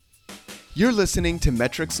You're listening to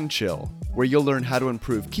Metrics and Chill, where you'll learn how to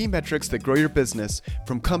improve key metrics that grow your business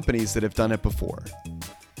from companies that have done it before.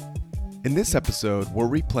 In this episode, we're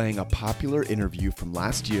replaying a popular interview from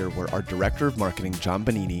last year where our Director of Marketing, John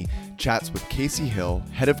Bonini, chats with Casey Hill,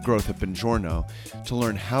 Head of Growth at Bongiorno, to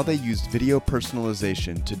learn how they used video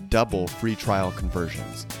personalization to double free trial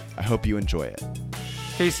conversions. I hope you enjoy it.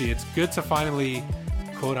 Casey, it's good to finally,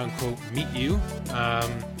 quote unquote, meet you.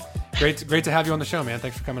 Great to have you on the show, man.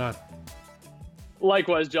 Thanks for coming on.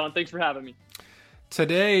 Likewise, John. Thanks for having me.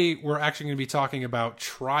 Today, we're actually going to be talking about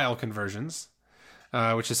trial conversions,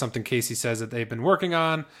 which is something Casey says that they've been working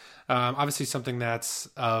on. Obviously, something that's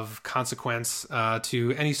of consequence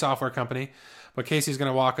to any software company. But Casey's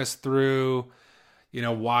going to walk us through,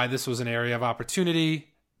 why this was an area of opportunity,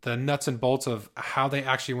 the nuts and bolts of how they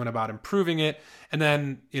actually went about improving it, and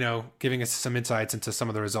then, giving us some insights into some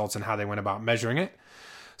of the results and how they went about measuring it.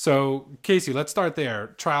 So, Casey, let's start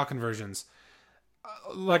there. Trial conversions.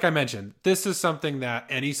 Like I mentioned, this is something that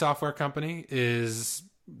any software company is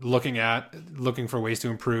looking for ways to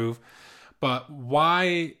improve. But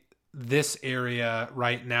why this area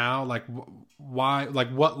right now?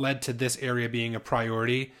 What led to this area being a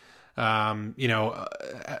priority,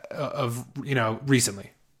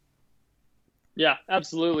 recently? Yeah,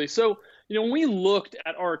 absolutely. So, when we looked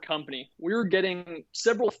at our company, we were getting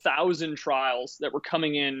several thousand trials that were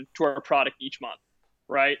coming in to our product each month.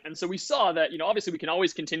 Right. And so we saw that, obviously we can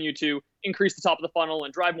always continue to increase the top of the funnel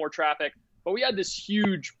and drive more traffic, but we had this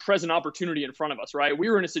huge present opportunity in front of us, right? We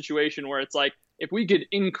were in a situation where it's like, if we could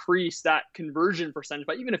increase that conversion percentage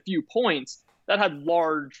by even a few points, that had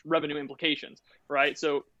large revenue implications, right?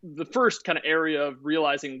 So the first kind of area of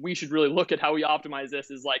realizing we should really look at how we optimize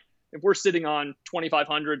this is like, if we're sitting on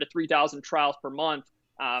 2,500 to 3,000 trials per month,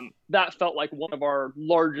 that felt like one of our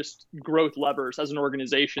largest growth levers as an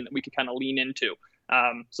organization that we could kind of lean into.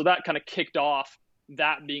 So that kind of kicked off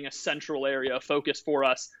that being a central area of focus for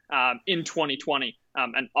us in 2020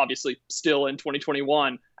 and obviously still in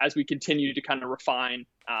 2021 as we continue to kind of refine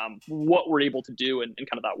what we're able to do in kind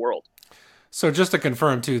of that world. So just to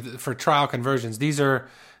confirm too, for trial conversions, these are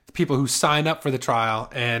the people who sign up for the trial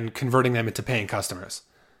and converting them into paying customers.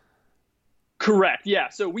 Correct. Yeah.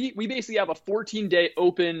 So we basically have a 14-day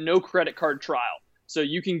open, no credit card trial. So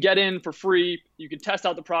you can get in for free. You can test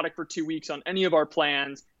out the product for 2 weeks on any of our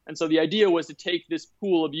plans. And so the idea was to take this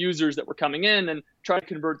pool of users that were coming in and try to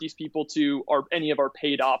convert these people to any of our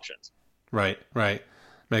paid options. Right.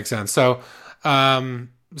 Makes sense. So,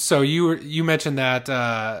 so you mentioned that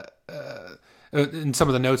in some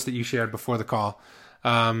of the notes that you shared before the call,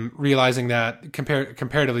 realizing that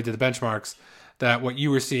comparatively to the benchmarks, that what you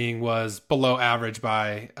were seeing was below average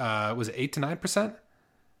by was it 8 to 9%?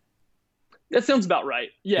 That sounds about right.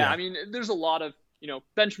 Yeah. I mean, there's a lot of,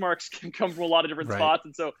 benchmarks can come from a lot of different spots.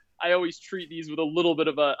 And so I always treat these with a little bit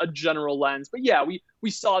of a general lens. But yeah, we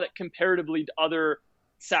saw that comparatively to other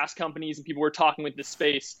SaaS companies and people were talking with this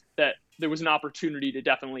space, that there was an opportunity to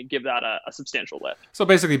definitely give that a substantial lift. So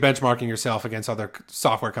basically benchmarking yourself against other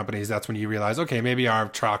software companies, that's when you realize, okay, maybe our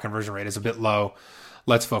trial conversion rate is a bit low.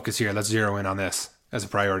 Let's focus here. Let's zero in on this as a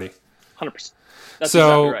priority. 100%.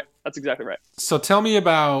 That's exactly right. So tell me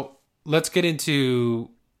about, let's get into,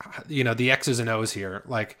 the X's and O's here.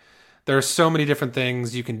 Like, there are so many different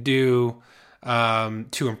things you can do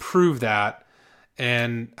to improve that.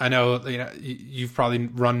 And I know, you've probably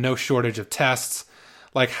run no shortage of tests.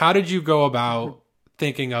 Like, how did you go about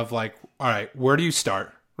thinking of like, all right, where do you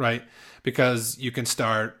start? Right? Because you can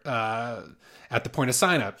start at the point of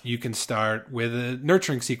sign up. You can start with a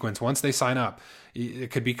nurturing sequence once they sign up. It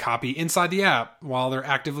could be copy inside the app while they're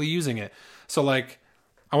actively using it. So like,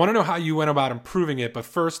 I want to know how you went about improving it, but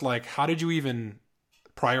first, like, how did you even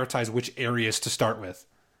prioritize which areas to start with?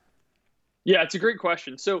 Yeah, it's a great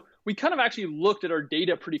question. So we kind of actually looked at our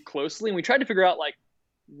data pretty closely and we tried to figure out like,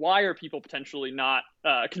 why are people potentially not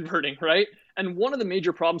converting, right? And one of the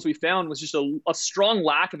major problems we found was just a strong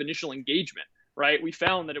lack of initial engagement, right? We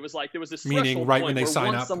found that it was like, there was this meaning right when they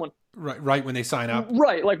sign up, right when they sign up.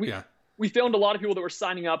 Right. Like we found a lot of people that were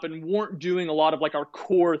signing up and weren't doing a lot of like our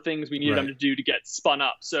core things we needed them to do to get spun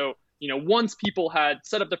up. So, once people had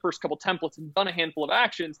set up the first couple templates and done a handful of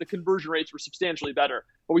actions, the conversion rates were substantially better.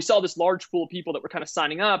 But we saw this large pool of people that were kind of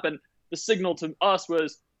signing up, and the signal to us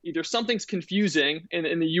was either something's confusing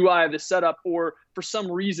in the UI of the setup, or for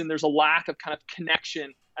some reason there's a lack of kind of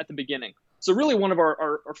connection at the beginning. So really one of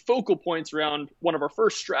our focal points around one of our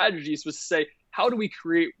first strategies was to say, how do we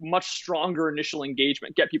create much stronger initial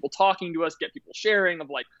engagement, get people talking to us, get people sharing of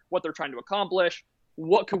like what they're trying to accomplish?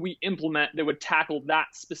 What could we implement that would tackle that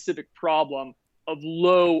specific problem of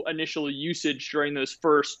low initial usage during those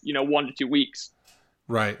first, 1 to 2 weeks?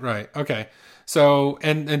 Right. Okay. So,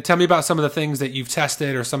 and tell me about some of the things that you've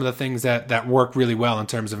tested or some of the things that work really well in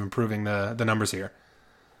terms of improving the numbers here.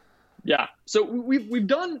 Yeah. So we've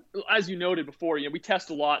done, as you noted before, we test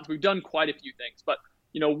a lot. So we've done quite a few things, but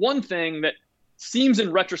one thing that seems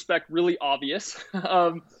in retrospect really obvious,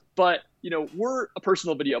 but we're a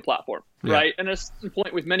personal video platform, right? And at a certain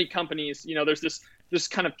point with many companies, there's this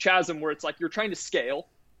kind of chasm where it's like you're trying to scale,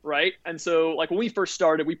 right? And so like when we first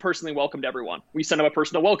started, we personally welcomed everyone. We sent them a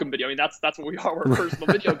personal welcome video. I mean, that's what we are. We're a personal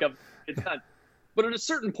video company. It's done. But at a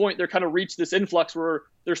certain point, they're kind of reached this influx where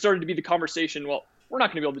there started to be the conversation, well, we're not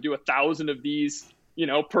going to be able to do 1,000 of these,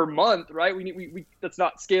 per month, right? We that's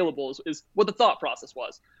not scalable is what the thought process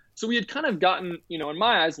was. So we had kind of gotten, in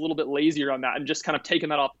my eyes, a little bit lazier on that and just kind of taken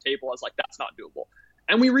that off the table as like, that's not doable.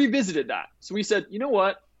 And we revisited that. So we said, you know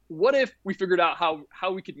what if we figured out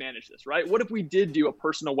how we could manage this, right? What if we did do a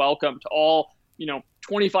personal welcome to all,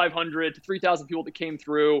 2,500 to 3,000 people that came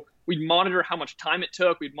through? We'd monitor how much time it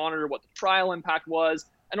took. We'd monitor what the trial impact was.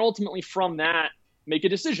 And ultimately from that, make a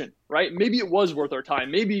decision, right? Maybe it was worth our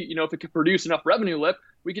time. Maybe, if it could produce enough revenue lift,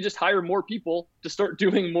 we could just hire more people to start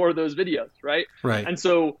doing more of those videos, right? Right. And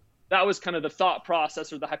so that was kind of the thought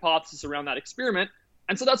process or the hypothesis around that experiment.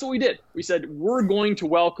 And so that's what we did. We said, we're going to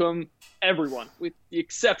welcome everyone with the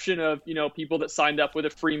exception of, people that signed up with a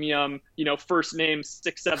freemium, first name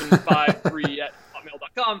 6753 at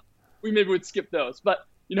hotmail.com. We maybe would skip those. But,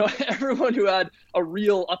 everyone who had a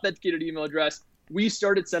real authenticated email address, we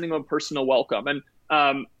started sending them a personal welcome. And,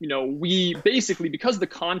 we basically, because of the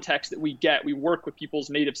context that we get, we work with people's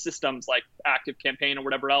native systems like ActiveCampaign or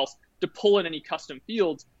whatever else to pull in any custom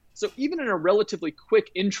fields. So even in a relatively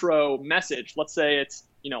quick intro message, let's say it's,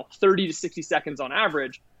 30 to 60 seconds on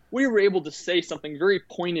average, we were able to say something very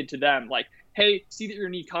pointed to them like, hey, see that you're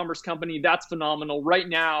an e-commerce company. That's phenomenal. Right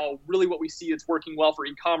now, really what we see that's working well for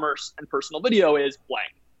e-commerce and personal video is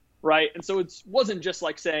blank, right? And so it wasn't just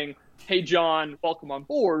like saying, hey, John, welcome on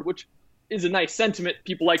board, which is a nice sentiment.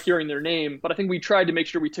 People like hearing their name. But I think we tried to make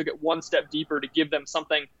sure we took it one step deeper to give them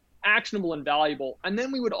something actionable and valuable. And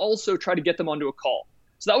then we would also try to get them onto a call.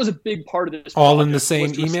 So that was a big part of this. All in the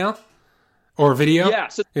same email or video? Yeah.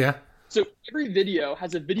 Yeah. So every video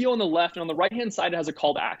has a video on the left, and on the right-hand side, it has a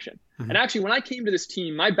call to action. Mm-hmm. And actually, when I came to this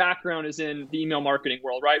team, my background is in the email marketing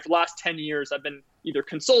world, right? For the last 10 years, I've been either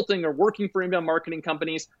consulting or working for email marketing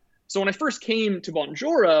companies. So when I first came to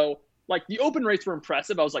Bonjoro, like the open rates were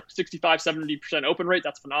impressive. I was like 65, 70% open rate.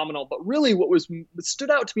 That's phenomenal. But really what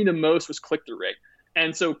stood out to me the most was click-through rate.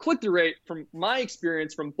 And so click-through rate, from my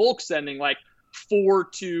experience from bulk sending, like 4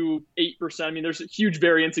 to 8%. I mean, there's a huge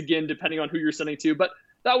variance again, depending on who you're sending to, but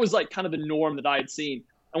that was like kind of the norm that I had seen.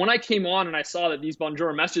 And when I came on and I saw that these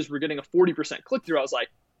Bonjoro messages were getting a 40% click-through, I was like,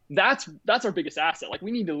 that's our biggest asset. Like,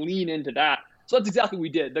 we need to lean into that. So that's exactly what we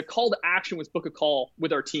did. The call to action was book a call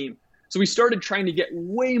with our team. So we started trying to get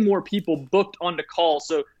way more people booked onto calls.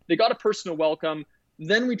 So they got a personal welcome.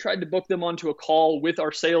 Then we tried to book them onto a call with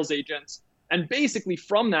our sales agents. And basically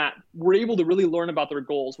from that, we're able to really learn about their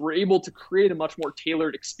goals. We're able to create a much more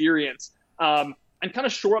tailored experience and kind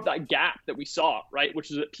of shore up that gap that we saw, right?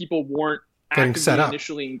 Which is that people weren't actively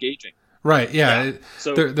initially engaging. Right. Yeah.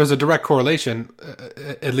 So there's a direct correlation,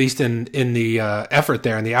 at least in the effort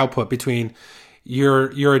there and the output between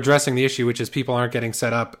you're addressing the issue, which is people aren't getting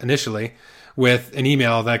set up initially, with an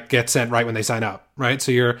email that gets sent right when they sign up. Right.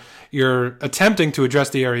 So you're attempting to address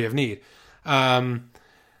the area of need.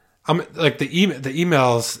 I'm like the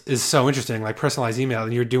emails is so interesting, like personalized email,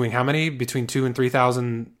 and you're doing how many? Between 2,000 and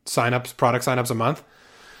 3,000 signups, product signups a month.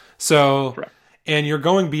 So, correct. And you're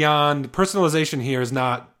going beyond personalization. Here is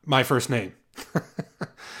not my first name.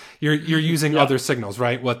 you're using other signals,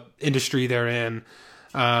 right? What industry they're in.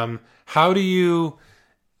 How do you,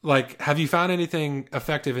 like, have you found anything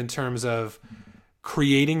effective in terms of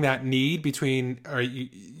creating that need between, or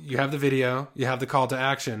you have the video, you have the call to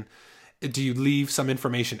action. Do you leave some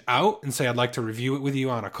information out and say, I'd like to review it with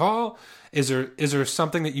you on a call? Is there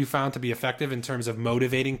something that you found to be effective in terms of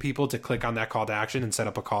motivating people to click on that call to action and set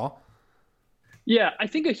up a call? Yeah, I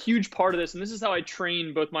think a huge part of this, and this is how I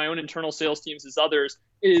train both my own internal sales teams as others,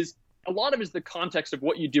 is a lot of it is the context of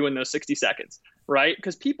what you do in those 60 seconds, right?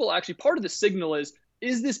 Because people actually, part of the signal is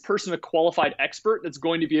this person a qualified expert that's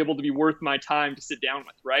going to be able to be worth my time to sit down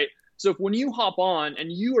with, right? So if when you hop on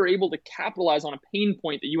and you are able to capitalize on a pain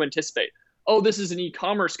point that you anticipate, oh, this is an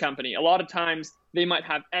e-commerce company. A lot of times they might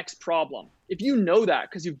have X problem. If you know that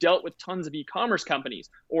because you've dealt with tons of e-commerce companies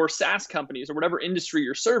or SaaS companies or whatever industry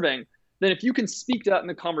you're serving, then if you can speak to that in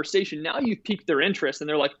the conversation, now you've piqued their interest and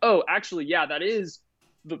they're like, oh, actually, yeah, that is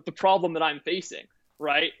the problem that I'm facing,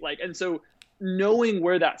 right? Like, and so knowing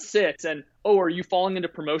where that sits and, oh, are you falling into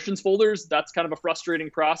promotions folders? That's kind of a frustrating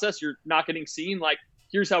process. You're not getting seen. Like,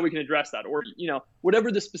 here's how we can address that, or,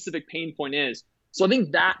 whatever the specific pain point is. So I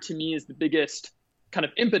think that to me is the biggest kind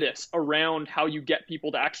of impetus around how you get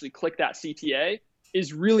people to actually click that CTA,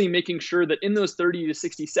 is really making sure that in those 30 to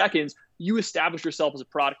 60 seconds, you establish yourself as a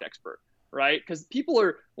product expert, right? Because people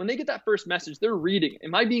are, when they get that first message, they're reading,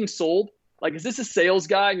 am I being sold? Like, is this a sales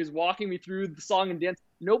guy who's walking me through the song and dance?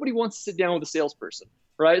 Nobody wants to sit down with a salesperson,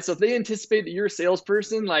 right? So if they anticipate that you're a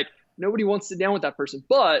salesperson, like, nobody wants to sit down with that person.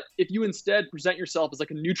 But if you instead present yourself as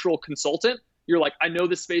like a neutral consultant, you're like, I know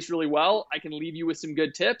this space really well, I can leave you with some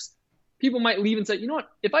good tips. People might leave and say, you know what,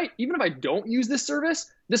 even if I don't use this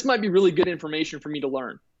service, this might be really good information for me to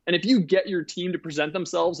learn. And if you get your team to present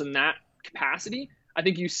themselves in that capacity, I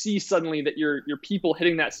think you see suddenly that your people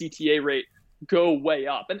hitting that CTA rate go way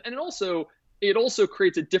up. And it also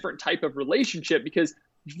creates a different type of relationship, because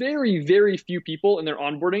very, very few people in their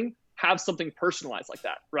onboarding have something personalized like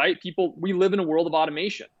that, right? We live in a world of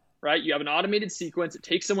automation, right? You have an automated sequence. It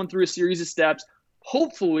takes someone through a series of steps.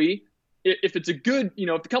 Hopefully, if it's a good,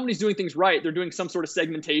 if the company's doing things right, they're doing some sort of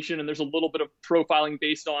segmentation and there's a little bit of profiling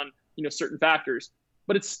based on, certain factors.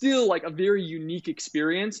 But it's still like a very unique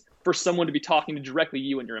experience for someone to be talking to directly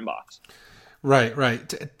you in your inbox. Right.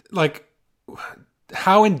 Like,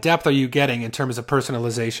 how in depth are you getting in terms of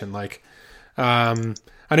personalization? Like, I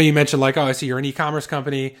know you mentioned like, oh, I see you're an e-commerce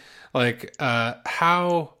company. Like,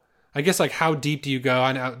 how deep do you go?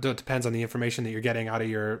 I know it depends on the information that you're getting out of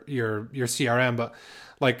your CRM, but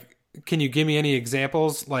like, can you give me any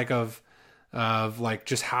examples like of like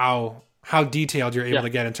just how detailed you're able to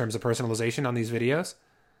get in terms of personalization on these videos?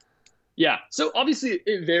 Yeah. So obviously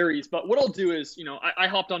it varies, but what I'll do is, I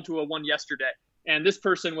hopped onto one yesterday, and this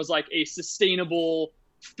person was like a sustainable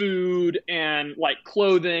food and like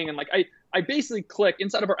clothing. And like, I basically click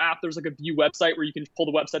inside of our app. There's like a view website where you can pull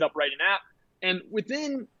the website up right in app. And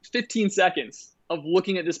within 15 seconds of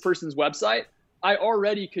looking at this person's website, I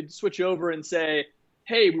already could switch over and say,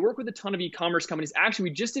 hey, we work with a ton of e-commerce companies. Actually,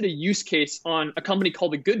 we just did a use case on a company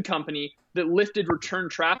called The Good Company that lifted return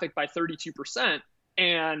traffic by 32%.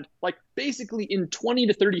 And like, basically in 20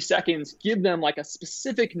 to 30 seconds, give them like a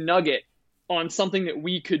specific nugget on something that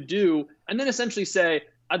we could do. And then essentially say,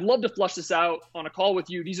 I'd love to flush this out on a call with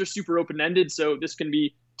you. These are super open-ended. So this can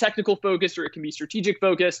be technical focused or it can be strategic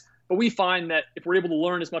focused. But we find that if we're able to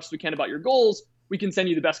learn as much as we can about your goals, we can send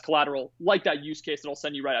you the best collateral, like that use case that I'll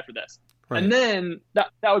send you right after this. Right. And then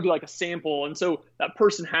that would be like a sample. And so that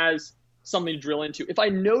person has something to drill into. If I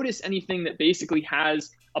notice anything that basically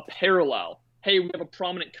has a parallel, hey, we have a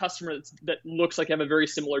prominent customer that looks like they have a very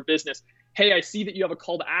similar business. Hey, I see that you have a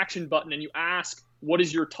call to action button and you ask, what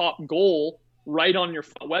is your top goal right on your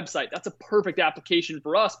website? That's a perfect application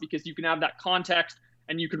for us, because you can have that context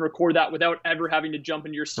and you can record that without ever having to jump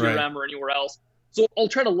into your CRM or anywhere else. So I'll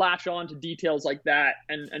try to latch on to details like that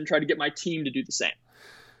and try to get my team to do the same.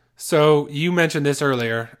 So you mentioned this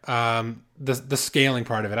earlier, the scaling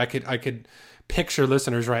part of it. I could picture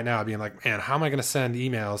listeners right now being like, man, how am I going to send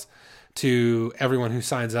emails to everyone who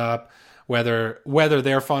signs up, whether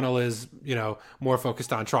their funnel is, more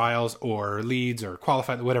focused on trials or leads or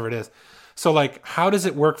qualified, whatever it is. So like, how does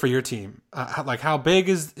it work for your team? How big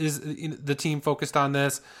is the team focused on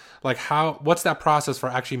this? Like what's that process for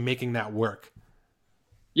actually making that work?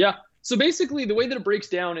 Yeah. So basically the way that it breaks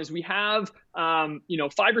down is we have, 5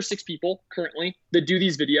 or 6 people currently that do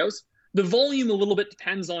these videos. The volume a little bit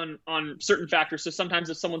depends on certain factors. So sometimes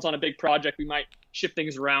if someone's on a big project, we might shift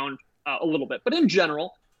things around a little bit. But in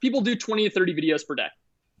general, people do 20 to 30 videos per day,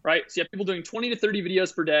 right? So you have people doing 20 to 30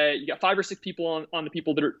 videos per day. You got 5 or 6 people on the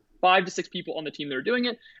people that are 5 to 6 people on the team that are doing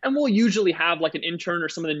it. And we'll usually have like an intern or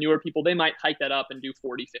some of the newer people. They might hike that up and do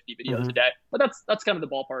 40, 50 videos a day. But that's kind of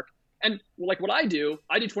the ballpark. And like what I do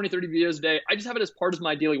 20, 30 videos a day. I just have it as part of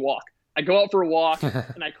my daily walk. I go out for a walk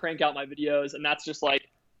and I crank out my videos. And that's just like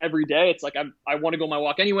every day. It's like I want to go on my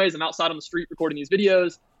walk anyways. I'm outside on the street recording these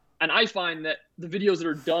videos. And I find that the videos that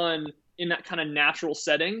are done in that kind of natural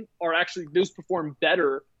setting are actually, those perform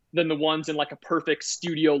better than the ones in like a perfect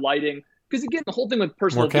studio lighting. Because again, the whole thing with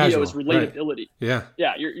personal video is relatability. Right.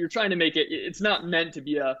 Yeah. You're trying to make it, it's not meant to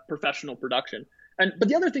be a professional production. But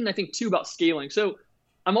the other thing I think too about scaling. So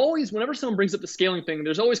I'm always, whenever someone brings up the scaling thing,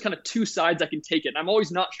 there's always kind of 2 sides I can take it. And I'm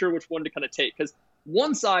always not sure which one to kind of take, because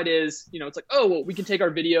one side is, it's like, oh, well, we can take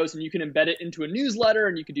our videos and you can embed it into a newsletter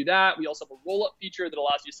and you can do that. We also have a roll-up feature that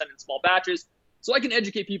allows you to send in small batches. So I can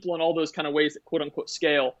educate people on all those kind of ways that quote unquote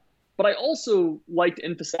scale. But I also like to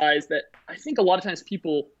emphasize that I think a lot of times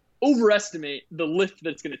people overestimate the lift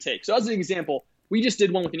that it's going to take. So as an example, we just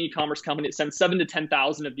did one with an e-commerce company that sends 7,000 to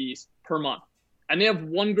 10,000 of these per month. And they have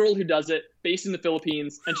one girl who does it based in the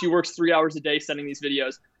Philippines, and she works 3 hours a day sending these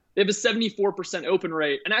videos. They have a 74% open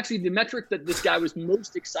rate. And actually the metric that this guy was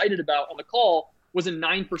most excited about on the call was a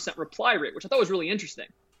 9% reply rate, which I thought was really interesting.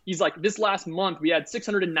 He's like, this last month, we had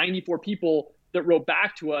 694 people that wrote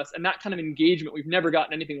back to us. And that kind of engagement, we've never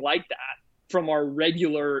gotten anything like that from our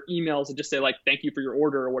regular emails that just say like, thank you for your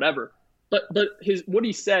order or whatever. But what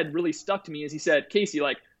he said really stuck to me is he said, Casey,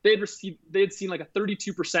 like they had seen like a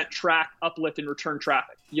 32% track uplift in return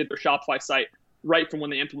traffic via their Shopify site right from when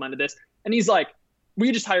they implemented this. And he's like, we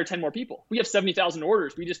just hired 10 more people. We have 70,000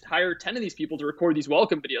 orders. We just hired 10 of these people to record these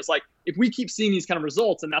welcome videos. Like if we keep seeing these kind of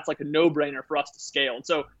results, then that's like a no-brainer for us to scale. And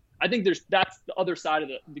so I think that's the other side of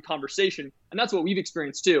the conversation. And that's what we've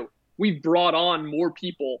experienced too. We've brought on more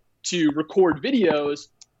people to record videos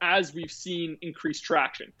as we've seen increased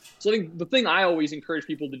traction. So I think the thing I always encourage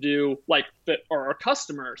people to do, like that are our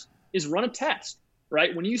customers, is run a test,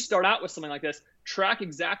 right? When you start out with something like this, track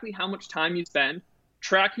exactly how much time you spend,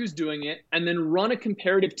 track who's doing it, and then run a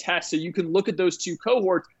comparative test so you can look at those two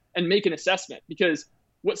cohorts and make an assessment. Because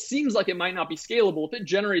what seems like it might not be scalable, if it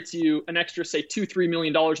generates you an extra, say, $2-3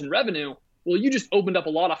 million in revenue, well, you just opened up a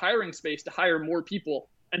lot of hiring space to hire more people.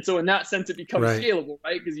 And so in that sense, it becomes scalable,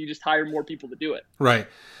 right? Because you just hire more people to do it. Right.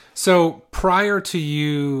 So prior to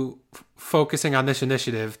you focusing on this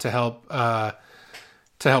initiative to help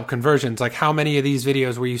conversions, like how many of these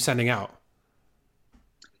videos were you sending out?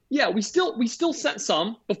 Yeah, we still sent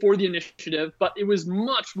some before the initiative, but it was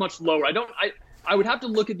much, much lower. I would have to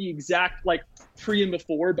look at the exact like pre and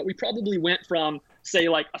before, but we probably went from say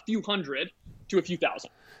like a few hundred to a few thousand.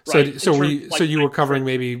 Right? So you were covering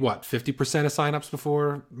maybe what, 50% of signups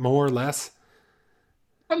before, more or less?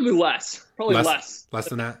 Probably less. Less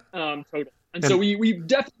than that. Total. And so we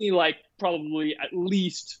definitely like probably at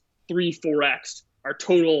least 3-4x our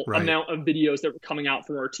total amount of videos that were coming out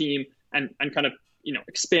from our team and kind of,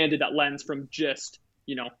 expanded that lens from just,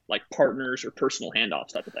 like partners or personal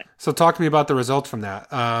handoffs type of thing. So talk to me about the results from that.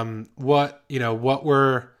 What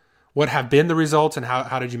have been the results and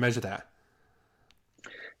how did you measure that?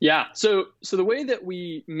 Yeah. So the way that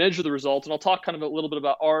we measure the results, and I'll talk kind of a little bit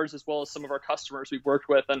about ours as well as some of our customers we've worked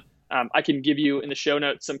with. And I can give you in the show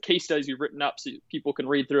notes some case studies we've written up so people can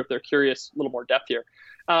read through if they're curious, a little more depth here.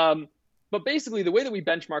 But basically the way that we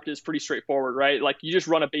benchmark it is pretty straightforward, right? Like you just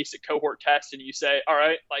run a basic cohort test and you say, all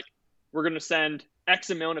right, like we're going to send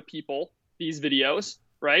X amount of people these videos,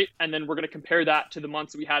 right? And then we're going to compare that to the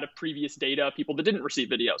months we had of previous data of people that didn't receive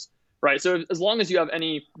videos, right? So as long as you have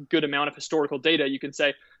any good amount of historical data, you can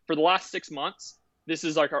say for the last 6 months, this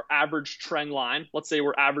is like our average trend line. Let's say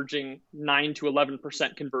we're averaging 9 to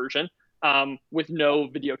 11% conversion with no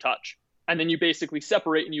video touch. And then you basically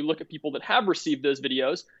separate and you look at people that have received those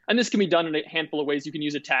videos. And this can be done in a handful of ways. You can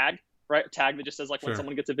use a tag, right? A tag that just says like when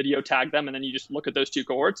someone gets a video, tag them. And then you just look at those two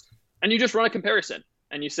cohorts and you just run a comparison.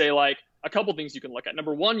 And you say like a couple things you can look at.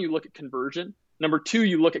 Number one, you look at conversion. Number two,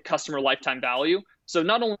 you look at customer lifetime value. So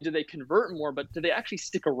not only do they convert more, but do they actually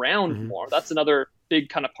stick around more? That's another big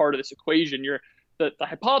kind of part of this equation. The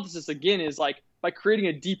hypothesis, again, is like by creating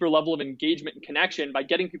a deeper level of engagement and connection, by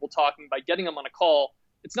getting people talking, by getting them on a call,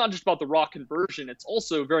 it's not just about the raw conversion. It's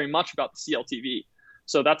also very much about the CLTV.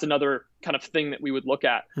 So that's another kind of thing that we would look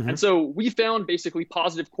at. And so we found basically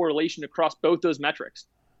positive correlation across both those metrics.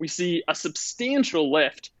 We see a substantial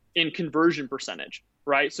lift in conversion percentage,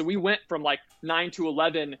 right? So we went from like 9 to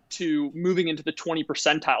 11 to moving into the 20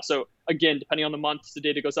 percentile. So again, depending on the month, the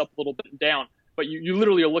data goes up a little bit and down, but you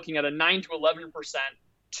literally are looking at a 9 to 11%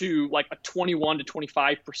 to like a 21 to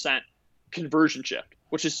 25% conversion shift,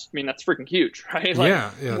 which is, that's freaking huge, right?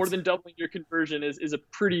 Like more than doubling your conversion is a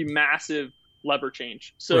pretty massive lever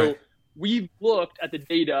change. So we've looked at the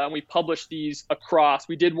data and we published these across.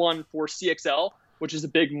 We did one for CXL, which is a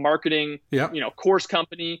big marketing, course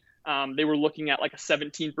company. They were looking at like a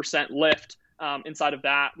 17% lift. Inside of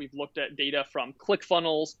that, we've looked at data from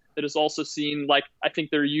ClickFunnels that has also seen like, I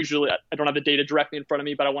think they're usually, I don't have the data directly in front of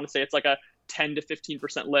me, but I want to say it's like a 10 to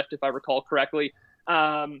 15% lift, if I recall correctly.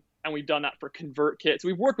 And we've done that for ConvertKit. So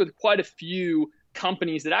we've worked with quite a few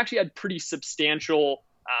companies that actually had pretty substantial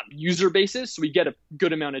user bases. So we get a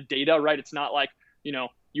good amount of data, right? It's not like,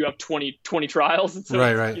 you have 20 trials. And so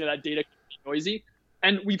that data can be noisy.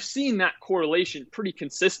 And we've seen that correlation pretty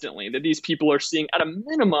consistently, that these people are seeing at a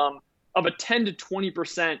minimum of a 10 to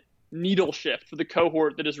 20% needle shift for the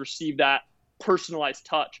cohort that has received that personalized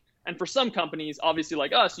touch. And for some companies, obviously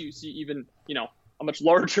like us, you see even, a much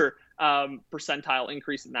larger percentile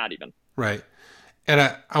increase in that even. Right.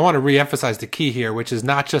 And I want to reemphasize the key here, which is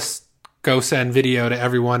not just go send video to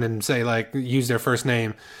everyone and say like, use their first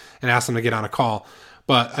name and ask them to get on a call.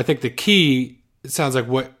 But I think the key it sounds like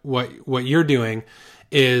what you're doing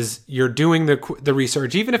is you're doing the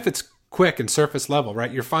research, even if it's quick and surface level,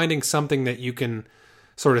 right? You're finding something that you can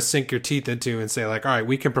sort of sink your teeth into and say like, all right,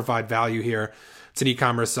 we can provide value here. It's an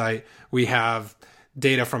e-commerce site. We have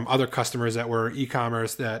data from other customers that were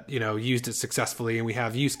e-commerce that, used it successfully, and we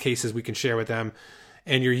have use cases we can share with them.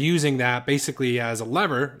 And you're using that basically as a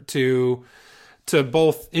lever to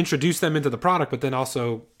both introduce them into the product, but then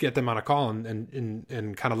also get them on a call and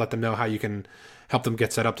kind of let them know how you can help them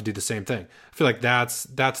get set up to do the same thing. I feel like that's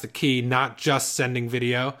the key, not just sending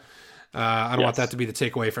video. I don't want that to be the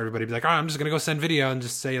takeaway for everybody. Be like, I'm just going to go send video and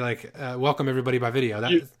just say like, welcome everybody by video.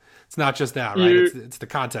 It's not just that, right? It's the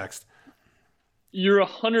context. You're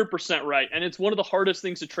 100% right. And it's one of the hardest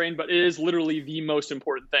things to train, but it is literally the most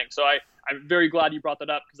important thing. So I'm very glad you brought that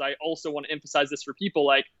up, because I also want to emphasize this for people.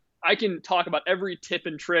 Like, I can talk about every tip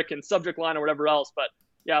and trick and subject line or whatever else, but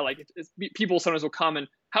yeah, like people sometimes will comment,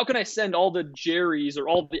 how can I send all the Jerrys or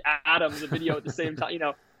all the Adams a video at the same time?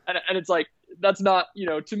 And it's like, that's not,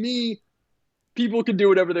 to me, people can do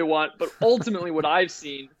whatever they want, but ultimately what I've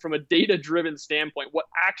seen from a data-driven standpoint, what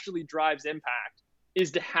actually drives impact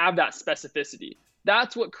is to have that specificity.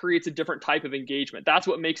 That's what creates a different type of engagement. That's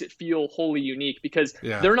what makes it feel wholly unique, because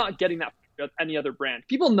they're not getting that from any other brand.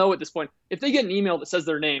 People know at this point, if they get an email that says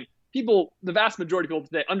their name, the vast majority of people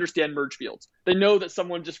today understand merge fields. They know that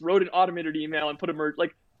someone just wrote an automated email and put a merge,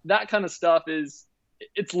 like that kind of stuff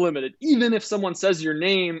it's limited. Even if someone says your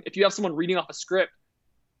name, if you have someone reading off a script,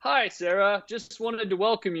 hi, Sarah, just wanted to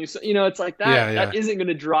welcome you. So, it's like that. That isn't going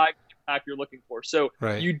to drive the impact you're looking for. So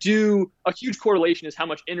you do, a huge correlation is how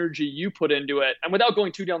much energy you put into it. And without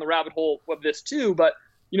going too down the rabbit hole of this too, but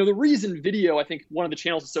the reason video, I think one of the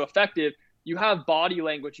channels is so effective, you have body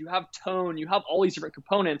language, you have tone, you have all these different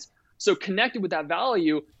components. So connected with that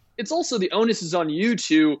value, it's also the onus is on you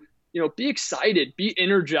to, be excited, be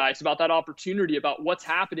energized about that opportunity, about what's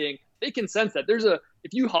happening. They can sense that.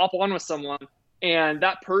 If you hop on with someone and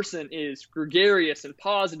that person is gregarious and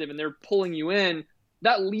positive and they're pulling you in,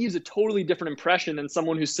 that leaves a totally different impression than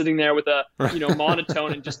someone who's sitting there with a,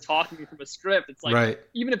 monotone and just talking from a script. It's like,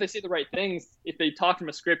 even if they say the right things, if they talk from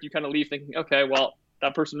a script, you kind of leave thinking, okay, well,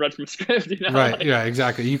 that person read from a script, Right. Like, yeah,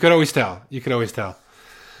 exactly. You could always tell.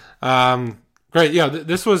 Great. Yeah.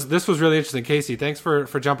 This was really interesting. Casey, thanks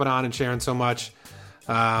for jumping on and sharing so much.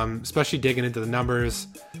 Especially digging into the numbers.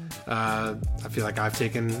 I feel like I've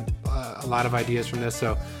taken a lot of ideas from this.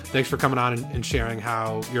 So thanks for coming on and sharing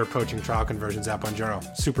how you're approaching trial conversions at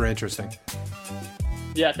Bonjoro. Super interesting.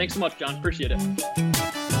 Yeah, thanks so much, John. Appreciate it.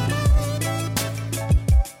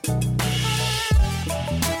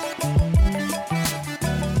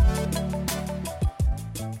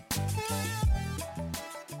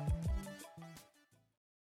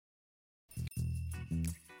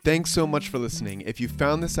 Thanks so much for listening. If you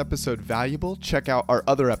found this episode valuable, check out our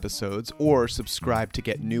other episodes or subscribe to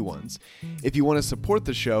get new ones. If you want to support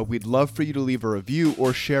the show, we'd love for you to leave a review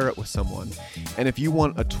or share it with someone. And if you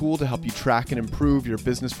want a tool to help you track and improve your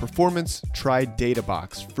business performance, try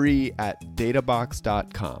DataBox, free at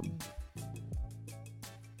databox.com.